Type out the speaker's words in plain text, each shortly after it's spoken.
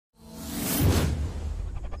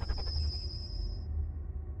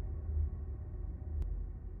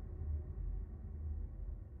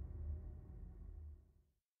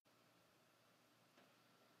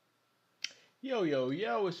Yo, yo,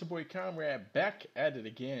 yo, it's your boy Comrade back at it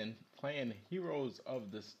again, playing Heroes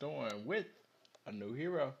of the Storm with a new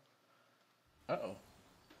hero. Uh-oh.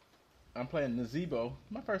 I'm playing Nazeebo.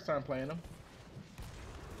 My first time playing him.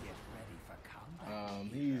 Get ready for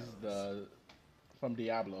combat, He's the from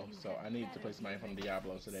Diablo, so I need to play somebody from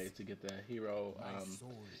Diablo today to get the hero My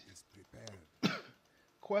soul is prepared.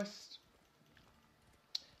 quest.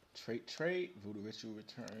 Trait, Voodoo Ritual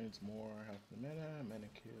returns more health than mana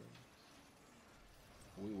kill.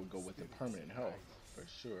 We would go with the permanent health for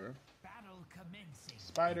sure. battle commencing.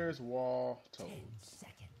 Spiders, wall, 10 toads.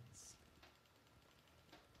 seconds.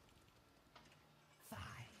 5,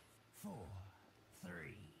 4, 3,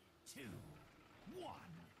 2, 1.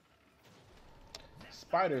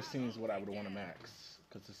 Spiders seems what I would want to max,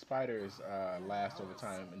 because the spiders last over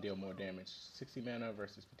time and deal more damage. 60 mana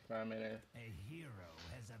versus 55 mana. A hero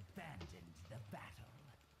has abandoned the battle.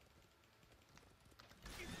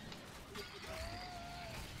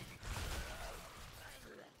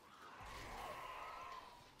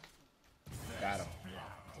 Got him.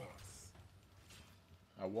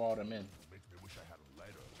 I walled him in. Makes me wish I had a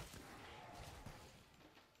lighter.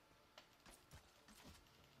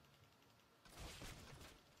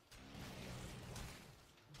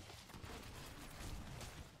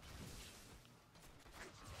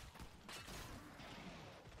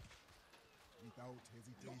 Without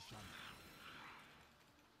hesitation.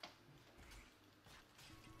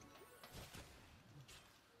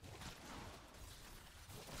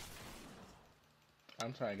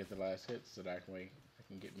 I'm trying to get the last hit so that way I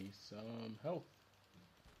can get me some health.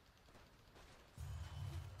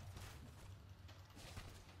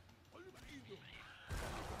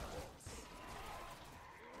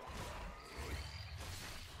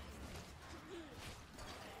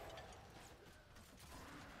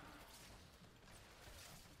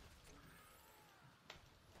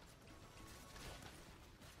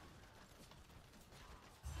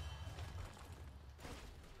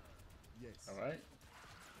 Yes. All right.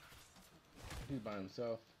 He's by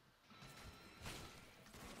himself.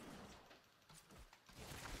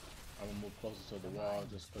 I'm gonna move closer to the wall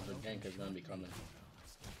just because the gank is gonna be coming.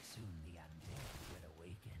 Soon the undead will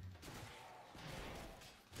awaken.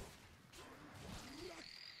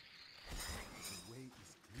 The way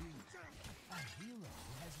is clear. A hero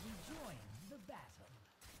has rejoined the battle.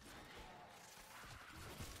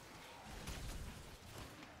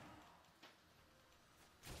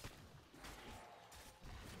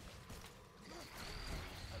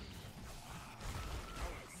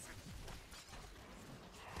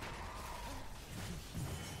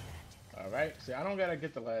 Alright, see, I don't gotta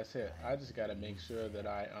get the last hit. I just gotta make sure that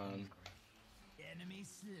I, Enemy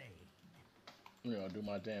slain. do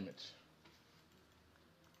my damage.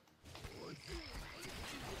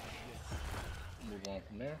 Move on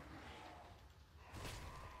from there.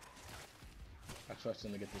 I trust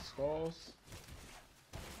him to get the skulls.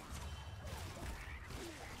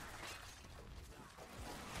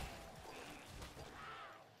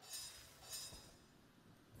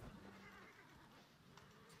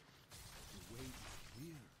 The way is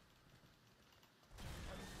clear.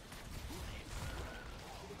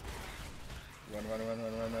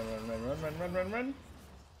 Run.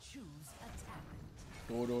 Choose attack.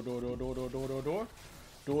 Door. Door.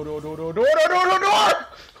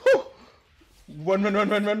 Run.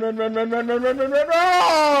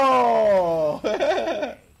 Oh!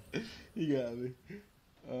 You got me.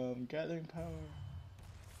 Gathering power.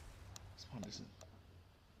 Spawn distance.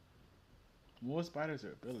 More spiders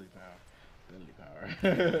are ability power.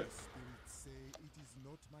 Spirits say it is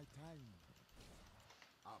not my time.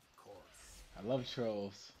 Of course. I love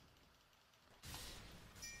trolls.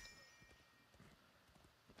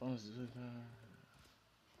 Bonus ability power.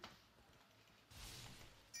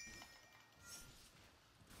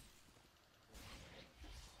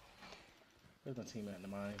 Where's my team at in the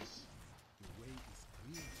mines? The way is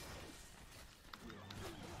clear.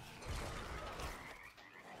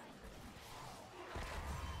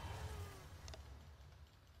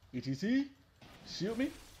 ETC? Shield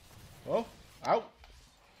me? Oh, out.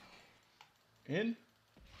 In.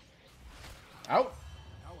 Out.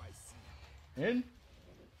 Now I see. In.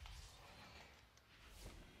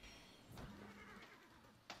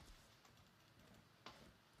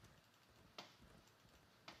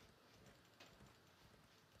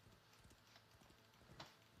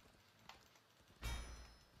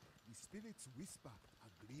 The spirits whisper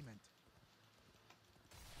agreement.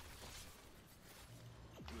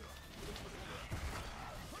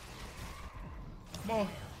 Come on.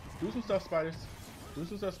 Do some stuff, spiders. Do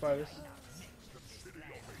some stuff, spiders.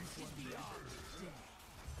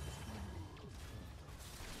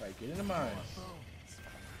 Like Alright, get in the mines.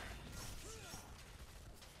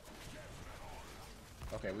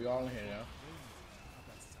 Okay, we all in here now.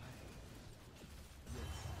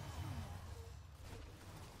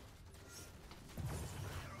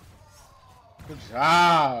 Good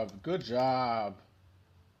job. Good job.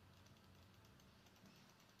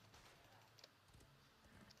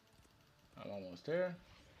 I'm almost there.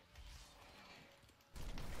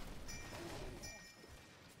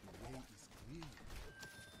 The way is clear.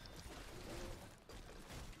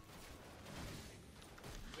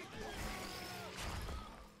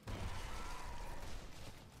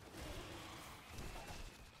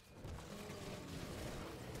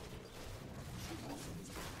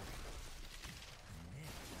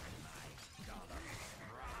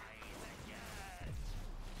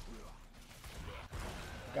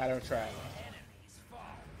 Got him trapped.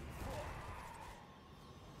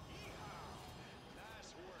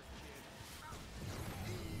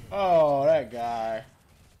 Oh, that guy.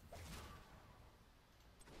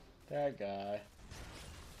 That guy.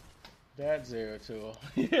 That Zeratul.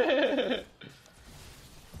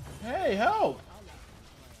 Hey, help!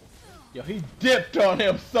 Yo, he dipped on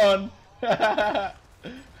him, son.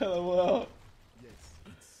 LOL.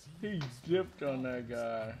 He dipped on that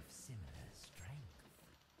guy.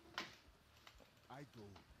 I go.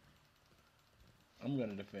 I'm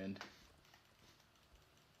gonna defend.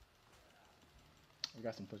 I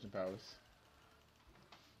got some pushing powers.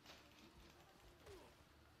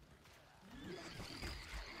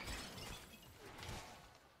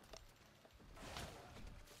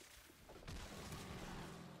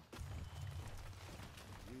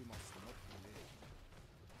 We must not delay.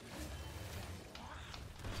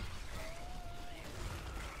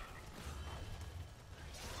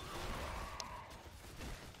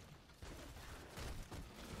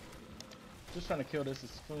 Just trying to kill this as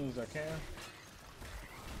soon as I can.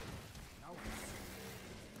 Now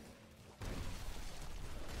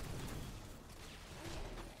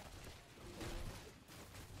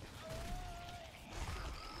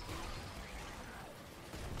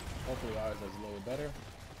Hopefully ours is a little better.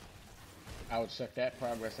 I will check that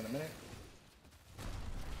progress in a minute.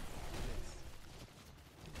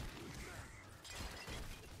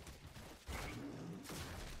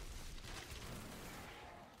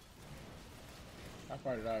 How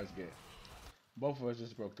far did ours get? Both of us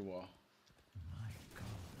just broke the wall. My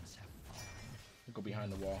goals have fallen. We'll go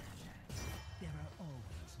behind the wall. There are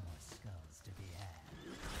always more skulls to be had.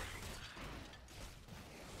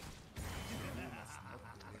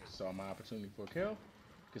 Saw my opportunity for a kill.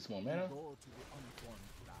 Get some more mana. go to the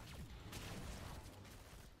unformed land.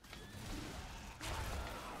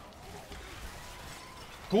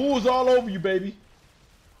 Ghouls all over you, baby.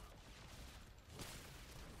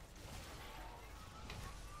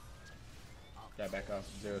 Got back off.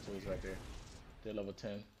 Zeratul is right there. They're level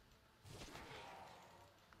 10.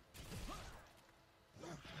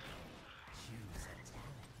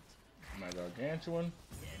 My gargantuan.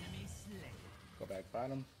 Enemy slain. Go back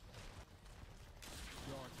bottom.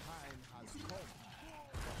 Your time has come.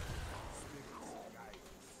 Spirits guide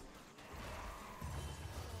us.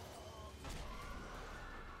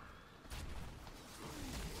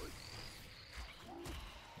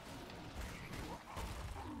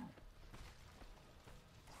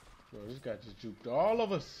 Yo, this guy just juked all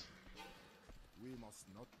of us. We must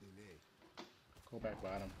not delay. Go back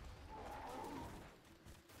bottom.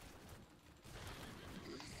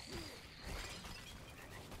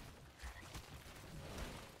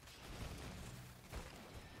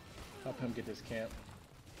 Help him get this camp.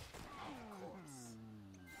 Of course.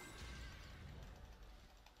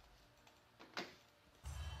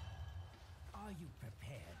 Are you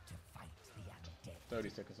prepared to fight the undead? 30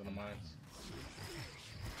 seconds on the mines.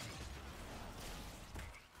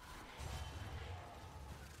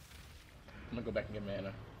 I'm gonna go back and get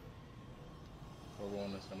mana. We're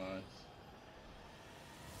rolling this in the mines.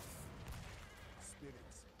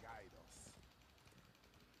 Spirits guide us.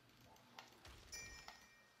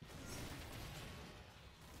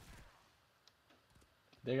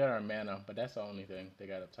 They got our mana, but that's the only thing they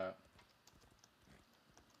got up top.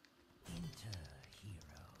 Enter,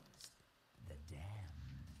 heroes. The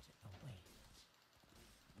damned await.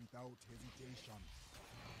 Without hesitation.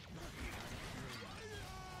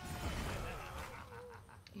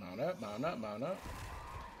 Mount up, mount up, mount up.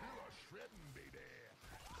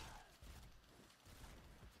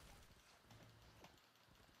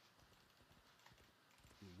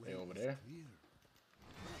 The Way way over is there. clear.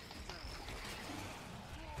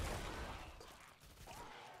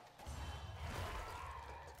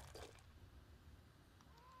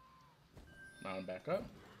 Mount back up.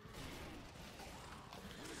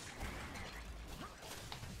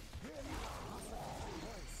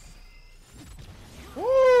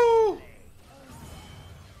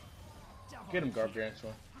 Get him,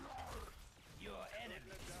 Gargantuan. Your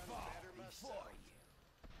enemies fall before you.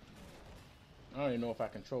 I don't even know if I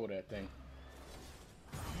control that thing.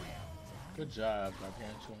 Good job,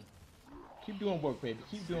 Gargantuan. Keep doing work, baby.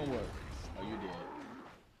 Keep doing work. Oh, you did.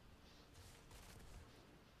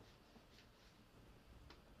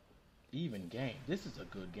 Even game. This is a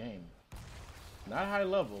good game. Not high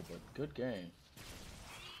level, but good game.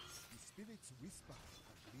 The spirits whisper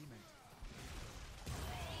agreement.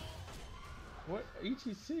 What?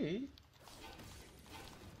 ETC? You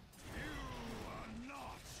are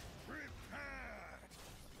not prepared.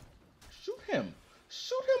 Shoot him!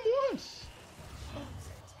 Shoot him once!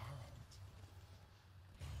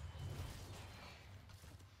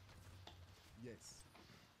 Yes.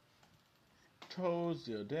 Trolls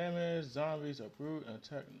deal damage, zombies uproot and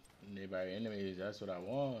attack nearby enemies. That's what I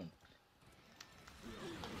want.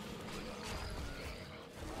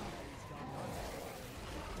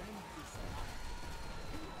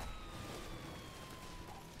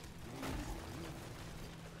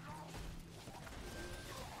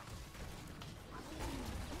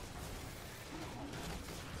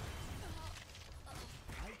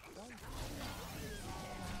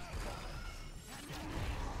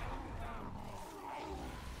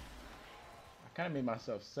 I kind of made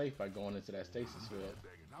myself safe by going into that stasis field.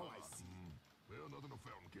 Now I see. Well, nothing a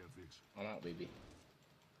fountain can't fix. I'm out, baby.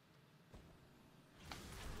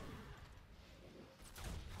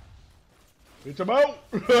 It's him out!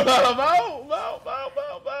 Out!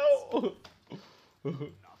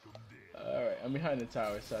 Alright, I'm behind the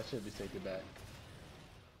tower, so I should be safe to back.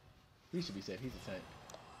 He should be safe. He's a tank.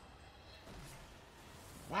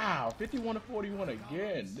 Wow, 51 to 41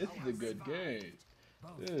 again. This is a good game.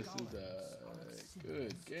 This is a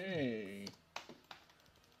good game.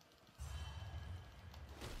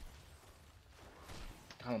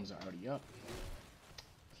 Columns are already up.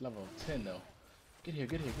 It's level 10 though. Get here,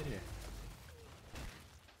 get here, get here.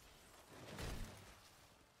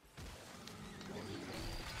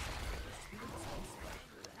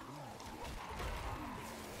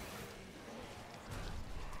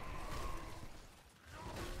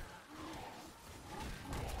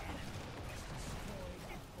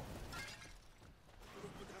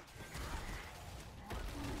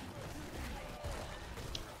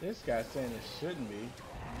 This guy's saying it shouldn't be.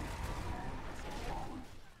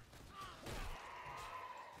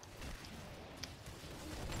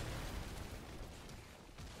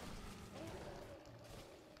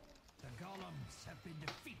 The golems have been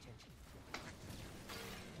defeated.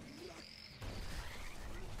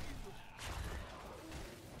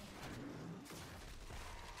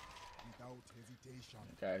 Without hesitation.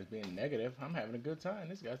 Guy's being negative. I'm having a good time.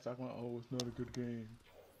 This guy's talking about, oh, it's not a good game.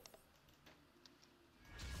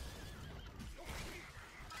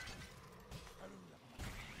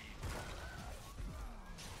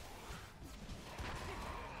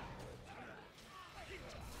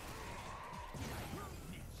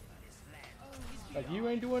 Like, you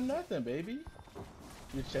ain't doing nothing, baby.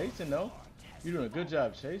 You're chasing, though. You're doing a good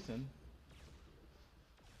job chasing.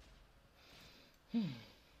 I'm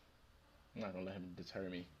not gonna let him deter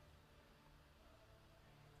me.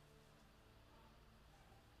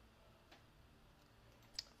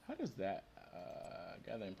 How does that,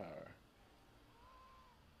 gathering power?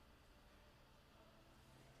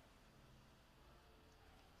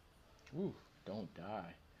 Ooh, don't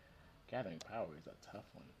die. Gathering power is a tough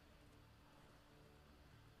one.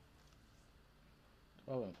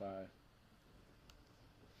 12 and 5.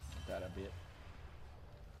 Got a bit.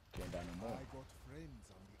 Can't die no more. I got friends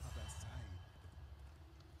on the other side.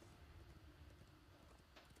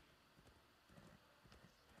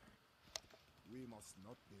 We must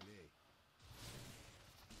not delay.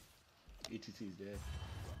 ETC's dead.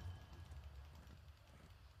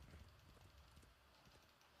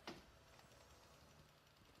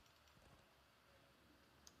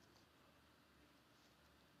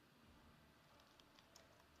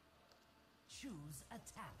 Choose a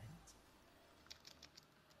talent.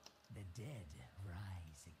 The dead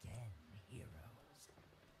rise again, heroes.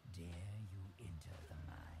 Dare you enter the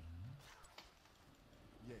mine?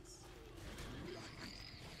 Yes.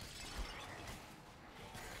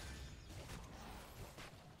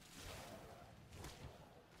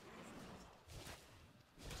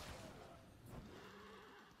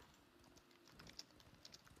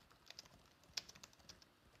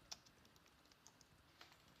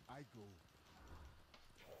 I go.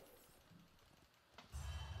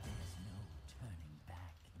 There's no turning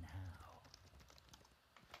back now.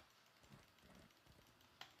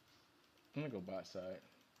 I'm gonna go bot side.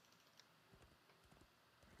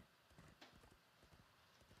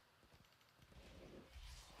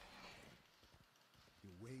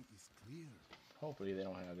 clear. Hopefully they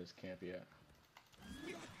don't have this camp yet.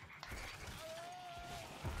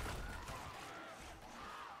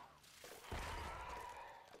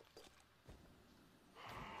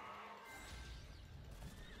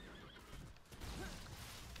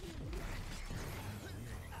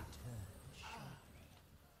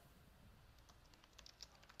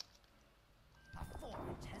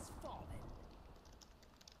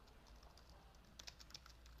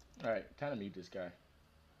 Alright, kind of mute this guy.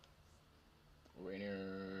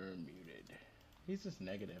 Raynor muted. He's just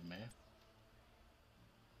negative, man.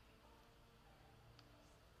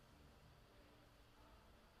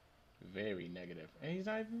 Very negative. And he's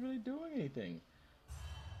not even really doing anything.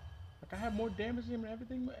 Like, I have more damage than him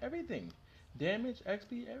and everything. Damage,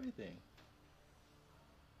 XP, everything.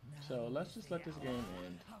 So, let's just let this game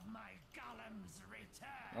end.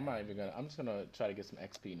 I'm just gonna try to get some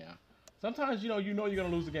XP now. Sometimes, you know you're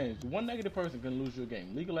gonna lose the game. One negative person can lose your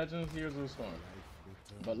game. League of Legends, Heroes of the Storm.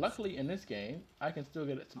 But luckily, in this game, I can still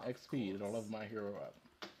get some XP that'll level my hero up.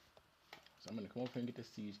 So I'm gonna come over here and get the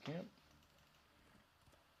siege camp.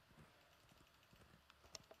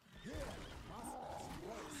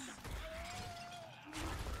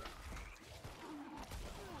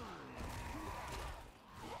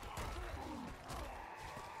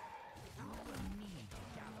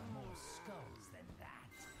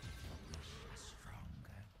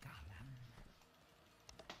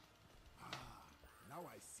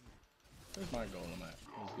 Where's my golem at?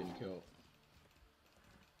 He's getting killed.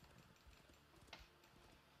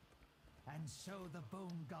 And so the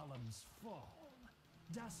bone golems fall,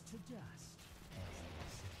 dust to dust.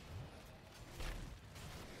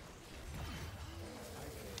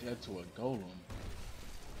 Get to a golem.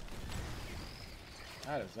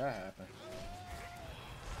 How does that happen?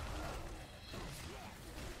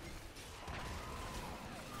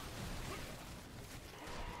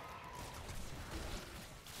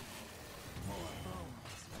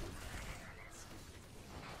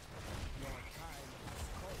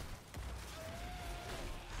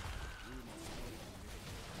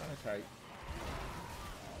 Tight.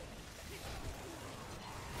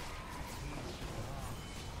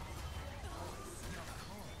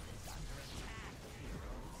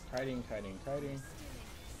 Kiting.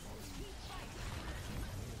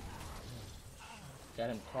 Got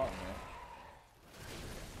him caught, man.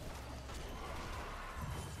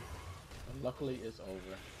 But luckily, it's over.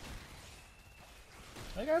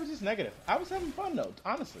 Like, I was just negative. I was having fun, though.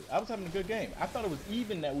 Honestly, I was having a good game. I thought it was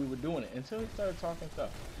even that we were doing it until he started talking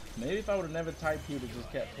stuff. Maybe if I would have never typed, he would have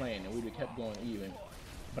just kept playing and we would have kept going even.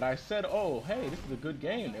 But I said, oh, hey, this is a good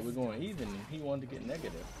game that we're going even, and he wanted to get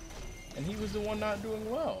negative. And he was the one not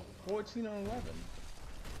doing well. 14 on 11.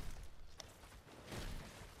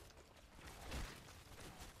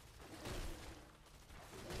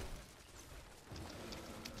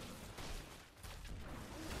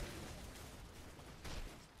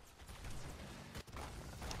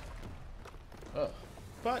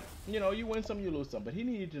 But, you know, you win some, you lose some. But he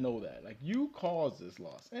needed to know that. Like, you caused this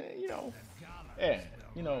loss. And, you know, yeah,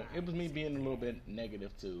 you know, it was me being a little bit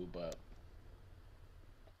negative too. But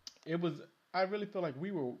it was, I really feel like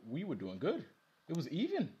we were doing good. It was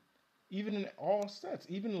even in all sets,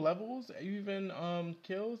 even levels, even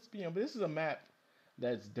kills. You know, but this is a map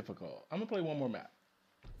that's difficult. I'm going to play one more map.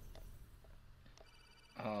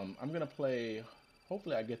 I'm going to play,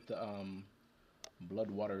 hopefully I get the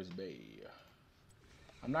Bloodwaters Bay.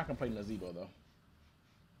 I'm not going to play Nazeebo, though.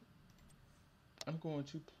 I'm going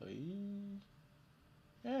to play...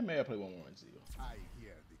 maybe I'll play one more Nazeebo. I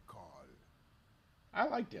hear the call. I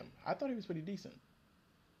liked him. I thought he was pretty decent.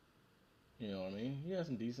 You know what I mean? He has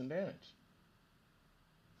some decent damage.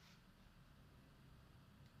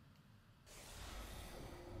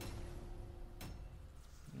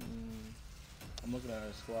 I'm looking at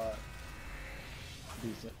his squad.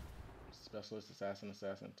 Decent. Specialist, assassin,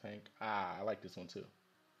 tank. I like this one, too.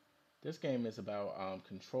 This game is about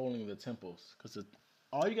controlling the temples, because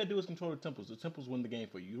all you gotta do is control the temples. The temples win the game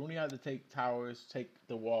for you. You don't even have to take towers, take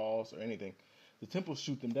the walls, or anything. The temples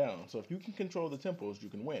shoot them down. So if you can control the temples, you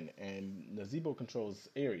can win. And Nazeebo controls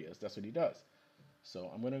areas. That's what he does. So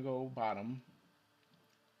I'm gonna go bottom,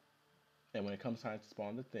 and when it comes time to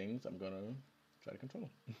spawn the things, I'm gonna try to control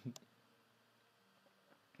them.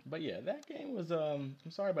 But yeah, that game was. I'm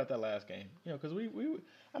sorry about that last game. You know, because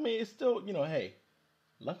I mean, it's still, you know, hey.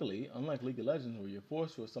 Luckily, unlike League of Legends, where you're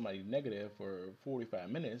forced with somebody negative for 45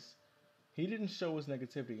 minutes, he didn't show his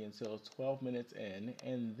negativity until 12 minutes in,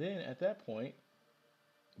 and then at that point,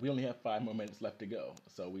 we only have 5 more minutes left to go.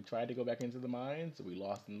 So we tried to go back into the mines, we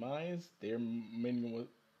lost in mines. Their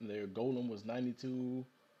golem was 92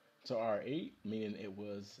 So R8, meaning it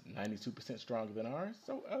was 92% stronger than ours.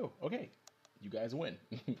 So, oh, okay. You guys win.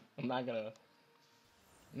 I'm not gonna,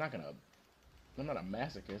 I'm not gonna, I'm not a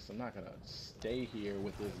masochist. I'm not gonna stay here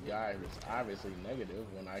with this guy who's obviously negative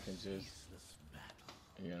when I can just,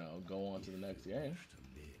 go on to the next game.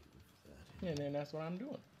 And then that's what I'm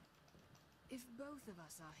doing. If both of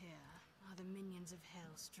us are here, are the minions of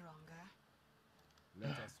hell stronger?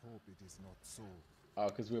 Let us hope it is not so. Oh,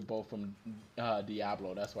 because we're both from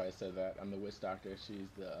Diablo. That's why I said that. I'm the witch doctor. She's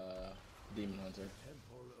the demon hunter.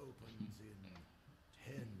 Temple opens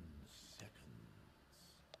in 10 seconds.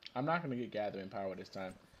 I'm not gonna get gathering power this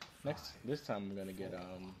time. This time I'm gonna get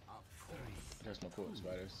there's no court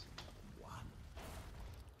spiders.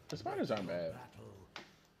 The spiders aren't bad,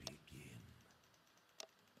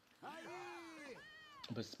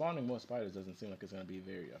 but spawning more spiders doesn't seem like it's gonna be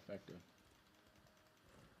very effective.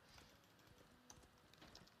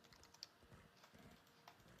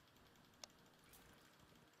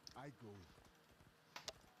 I go.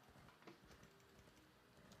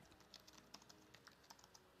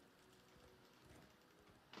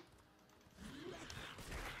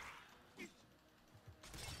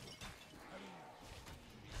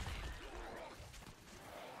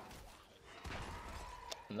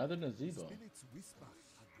 Another Nazeebo. Spirits whisper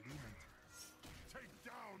agreement. Take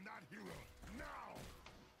down that hero now!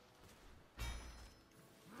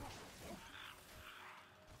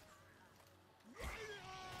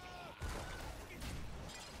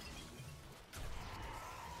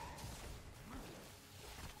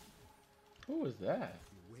 Who was that?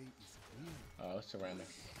 The way is clear. Oh, it's Tyrande.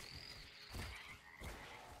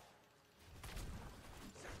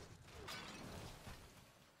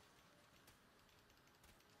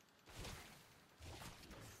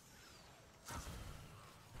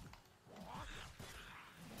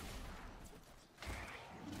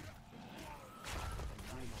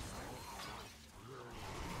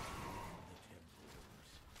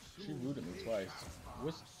 She rooted me twice.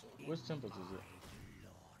 Which temples is it?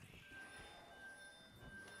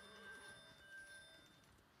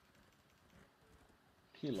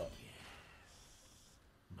 Heal up.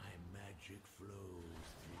 My magic flows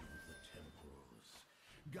through the temples.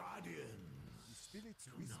 Guardians, The spirits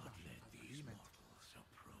do whisper not let these agreement. mortals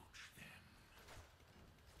approach them.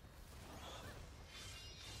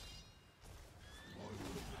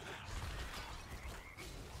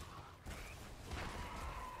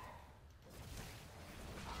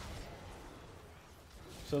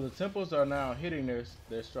 So the temples are now hitting their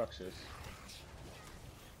structures.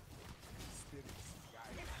 Spirits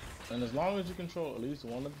guide. And as long as you control at least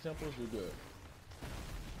one of the temples, you're good.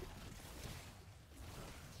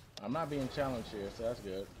 I'm not being challenged here, so that's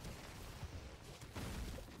good.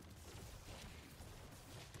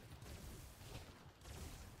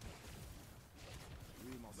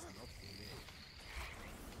 We must not delay.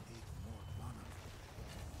 Take more mana.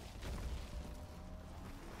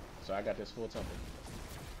 So I got this full temple.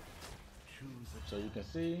 Choose a So you can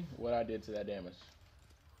see what I did to that damage.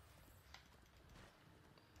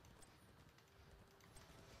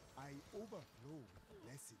 I overflow with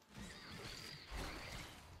blessings.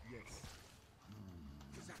 Yes.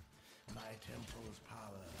 My temple's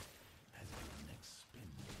power has been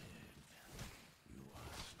expended. You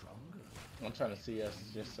are stronger. I'm trying to CS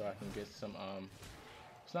just so I can get some,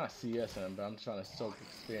 it's not CSing, but I'm trying to soak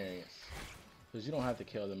experience. Because you don't have to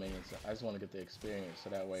kill the minions. I just want to get the experience so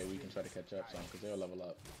that way we can try to catch up some, because they'll level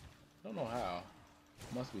up. I don't know how.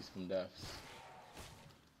 Must be some deaths.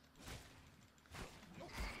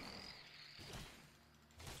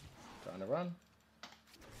 Trying to run.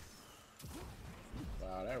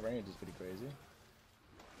 Wow, that range is pretty crazy.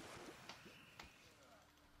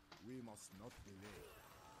 We must not delay.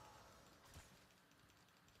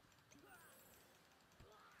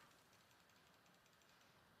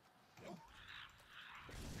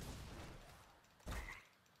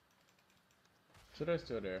 So they're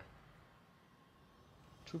still there.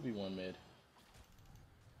 2v1 mid.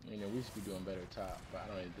 You know, we should be doing better top, but I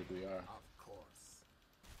don't even think we are. Of course.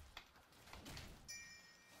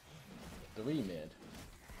 3 mid.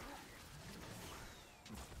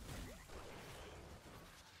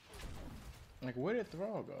 Like, where did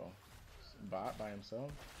Thrall go? Bot by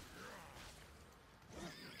himself?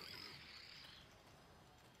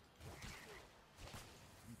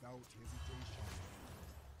 Without hesitation.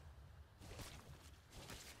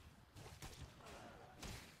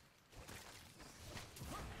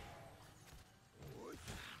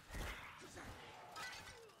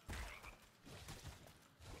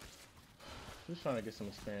 Just trying to get some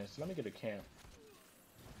experience. Let me get a camp.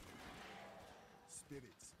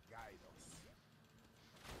 Spirits guide us.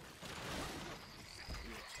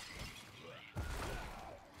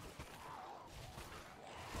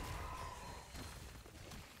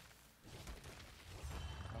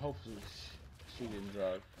 Hopefully she didn't draw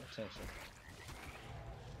attention.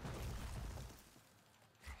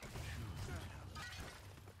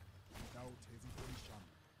 Without hesitation.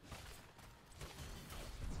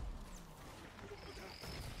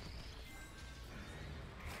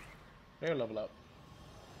 They'll level up.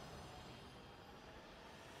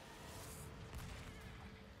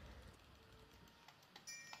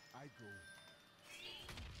 I go.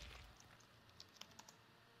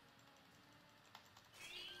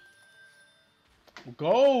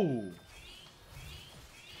 Go!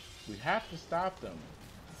 We have to stop them.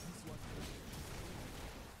 This one.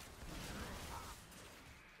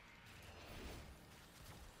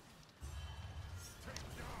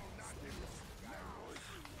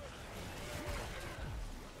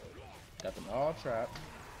 Got them all trapped.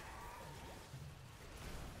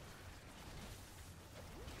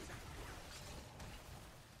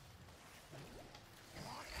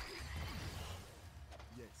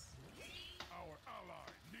 Yes. Our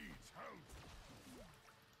ally needs help.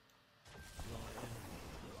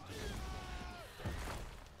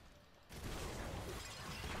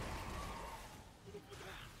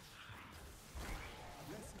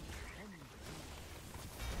 Blessings on you.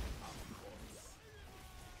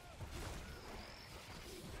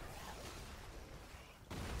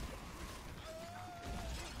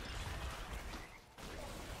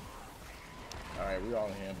 Alright, we all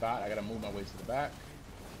in here. Bot, I gotta move my way to the back.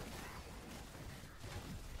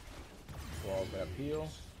 Walls got heal.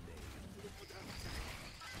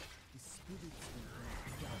 The spirits will be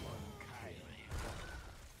humankind.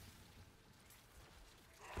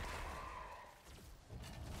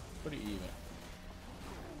 Pretty even.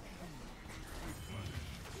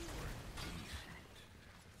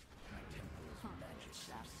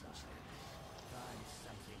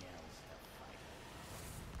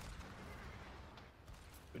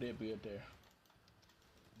 But they'll be up there.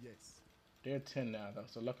 Yes. They're 10 now though,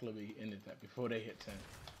 so luckily we ended that before they hit 10.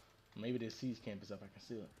 Maybe their siege camp is up, I can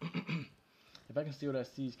steal it. If I can steal that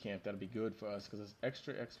siege camp, that'll be good for us because it's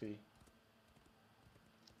extra XP.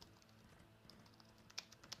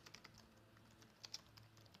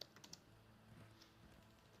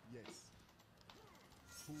 Yes.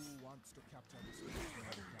 Who wants to capture this place?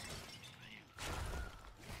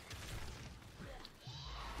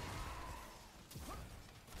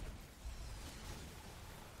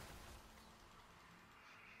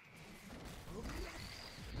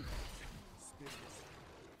 Spirits.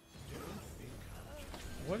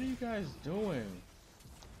 What are you guys doing?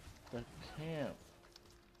 The camp.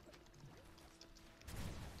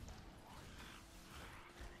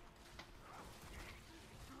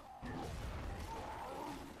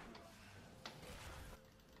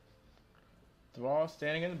 Thrall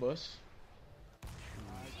standing in the bush. I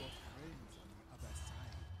got friends on the other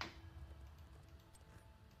side.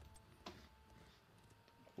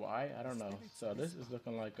 Why? I don't know. So this is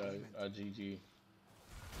looking like a GG.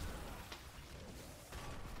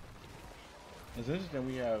 It's interesting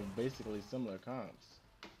we have basically similar comps.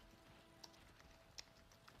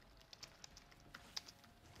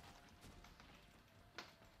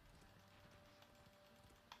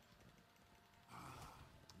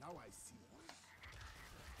 Now I see.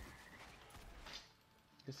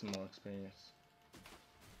 Get some more experience.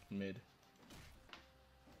 Mid.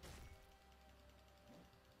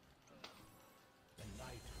 The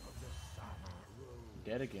light of the sun rose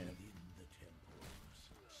Dead again. in the temples.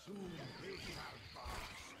 Soon they shall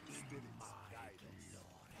bask in my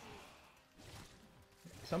glory.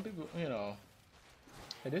 Some people, you know,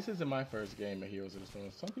 hey, this isn't my first game of Heroes of the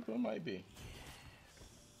Storm. Some people it might be.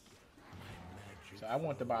 So I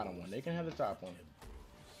want the bottom one. They can have the top one.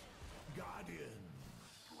 Guardians,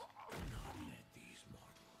 do not let these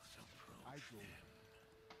mortals approach I go. them.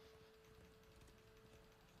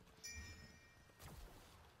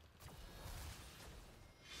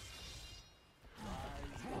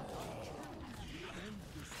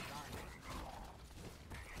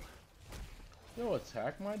 Yo,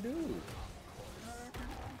 attack my dude.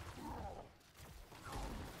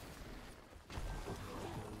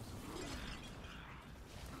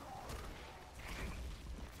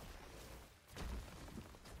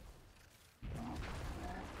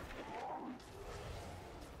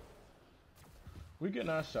 We're getting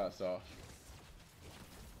our shots off.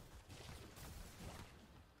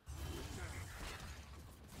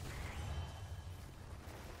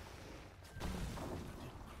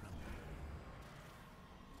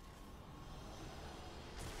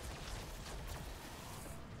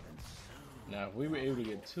 Now, if we were able to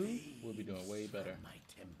get 2, we'll be doing way better. My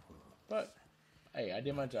temple But, hey, I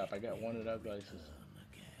did my job. I got one of those places.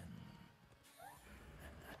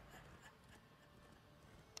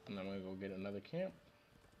 again. And I'm gonna go get another camp.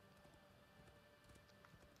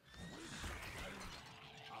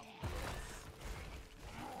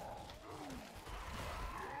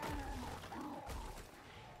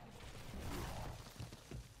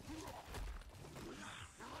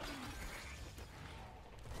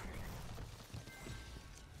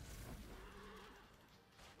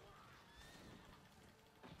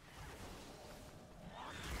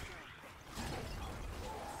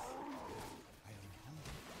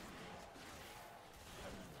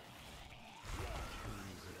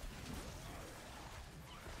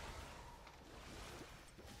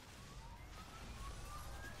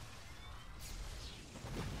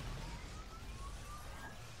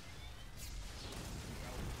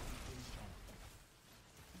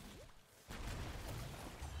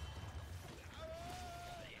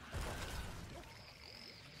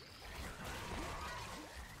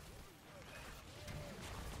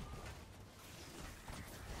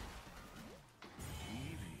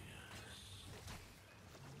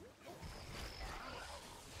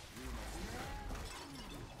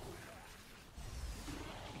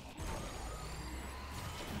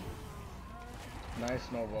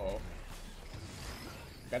 Nice Nova ult.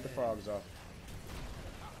 Got the frogs off.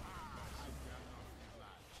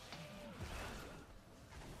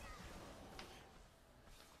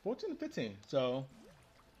 $14 to 15, so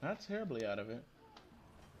not terribly out of it.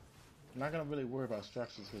 I'm not gonna really worry about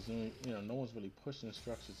structures because you know no one's really pushing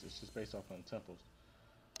structures. It's just based off on temples.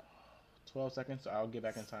 12 seconds, so I'll get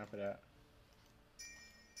back in time for that.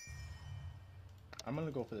 I'm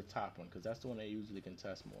gonna go for the top one because that's the one they usually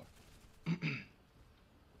contest more.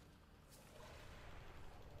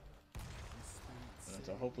 And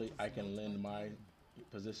so hopefully I can lend my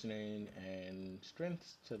positioning and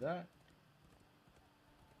strengths to that.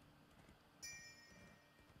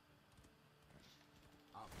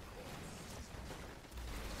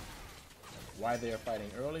 Why they are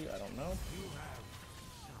fighting early, I don't know.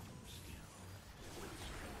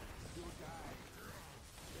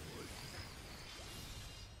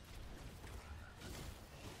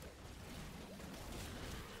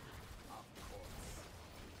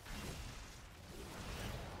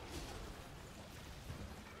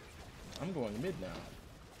 I'm going mid now.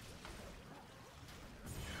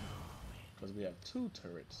 Because we have 2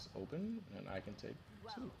 turrets open and I can take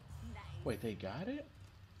 2. Wait, they got it?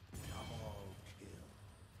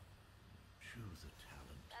 Choose a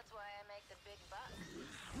talent. That's why I make the big bucks.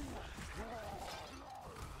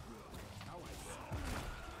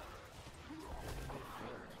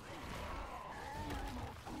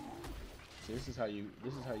 So this is how you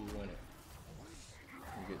win it.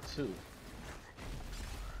 You get 2.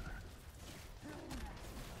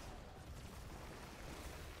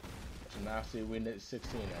 So now see we need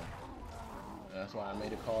 16 now. And that's why I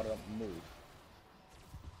made a call to move.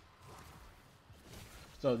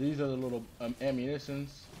 So these are the little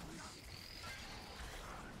ammunitions.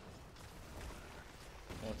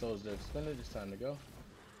 Once those are expended, it's time to go.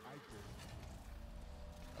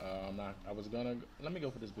 I'm not. I was gonna. Let me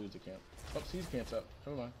go for this booster camp. Oh, siege camp's up.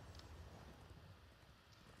 Never mind.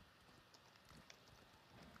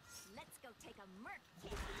 Let's go take a merc.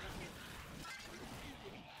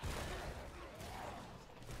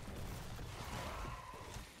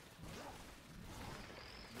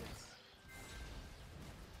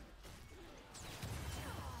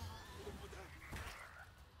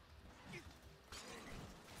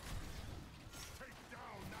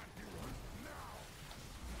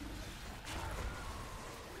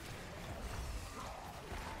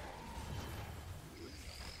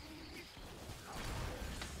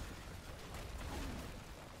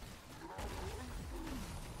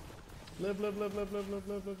 Live, live, live, live, live, live,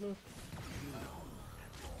 live, live, live.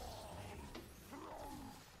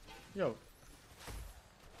 Yo.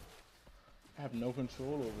 I have no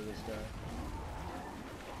control over this guy.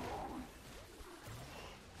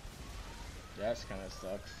 That kind of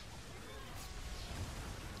sucks.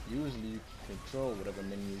 Usually you control whatever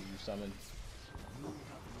menu you summon.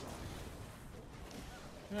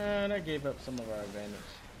 And I gave up some of our advantage.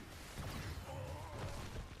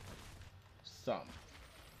 Some.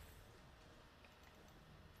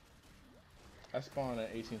 I spawn in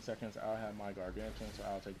 18 seconds. I'll have my gargantuan, so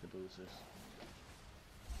I'll take the boosters.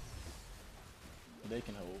 They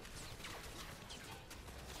can hold.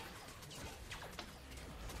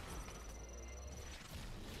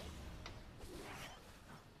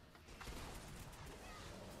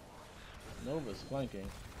 Nova's flanking.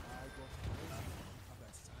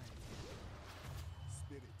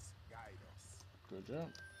 Spirits guide us. Good job.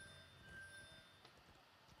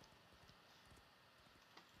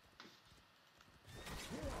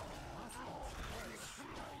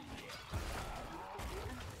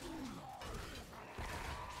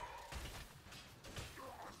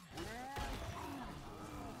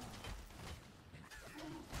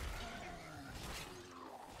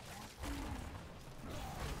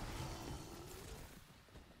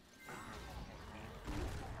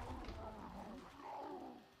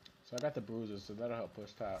 So I got the bruisers, so that'll help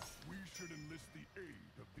push top. We should enlist the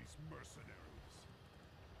aid of these mercenaries.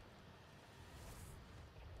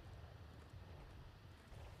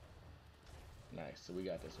 Nice, so we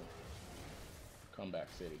got this one. Comeback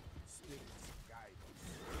City. Spirits guide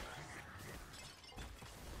us.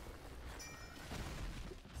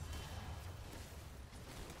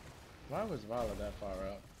 Why was Valla that far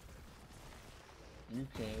up? You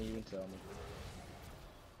can't even tell me.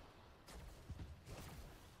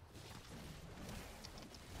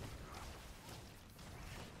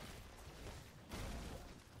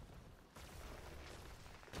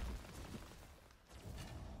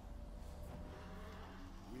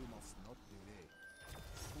 We must not delay.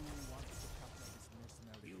 Who wants to capture this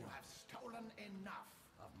mercenary? You camp? have stolen enough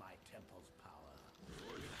of my temple's power.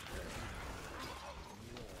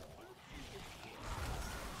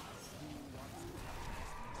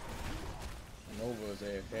 Nova's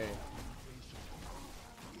AFK.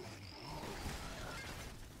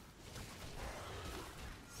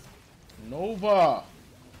 Nova!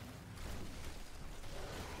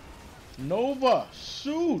 Nova,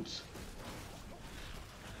 shoot!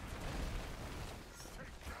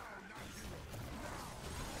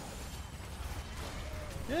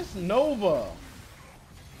 This Nova!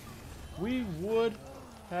 We would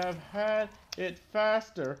have had it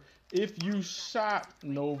faster if you shot,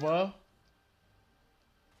 Nova.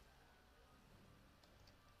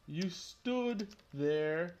 You stood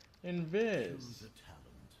there in Viz. Choose a talent.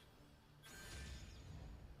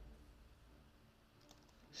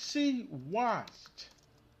 She watched.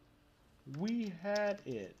 We had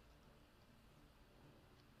it.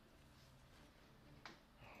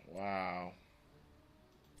 Wow.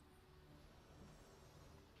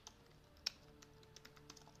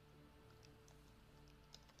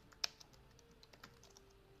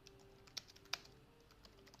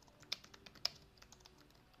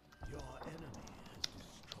 Your enemy has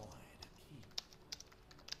destroyed a keep.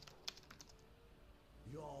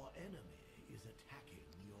 Your enemy is attacking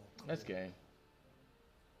your core. That's game.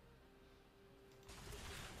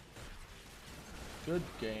 Good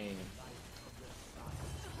game.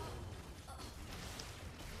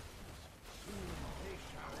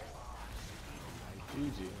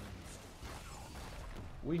 GG.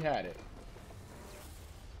 We had it.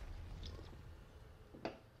 The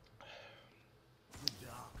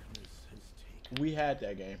darkness has taken. We had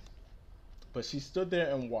that game. But she stood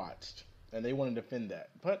there and watched. And they want to defend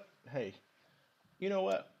that. But, hey. You know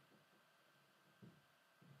what?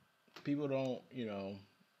 People don't,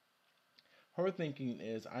 her thinking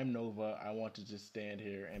is, I'm Nova, I want to just stand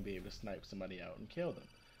here and be able to snipe somebody out and kill them.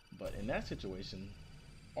 But in that situation,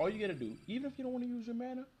 all you gotta do, even if you don't want to use your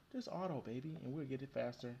mana, just auto, baby, and we'll get it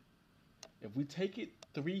faster. If we take it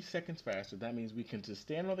 3 seconds faster, that means we can just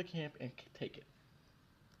stand on the camp and take it.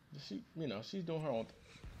 She, she's doing her own thing.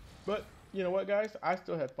 But, you know what, guys? I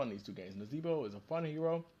still had fun these 2 games. Nazeebo is a fun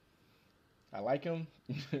hero. I like him.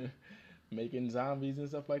 Making zombies and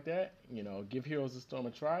stuff like that. Give Heroes of the Storm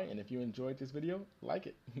a try. And if you enjoyed this video, like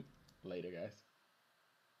it. Later, guys.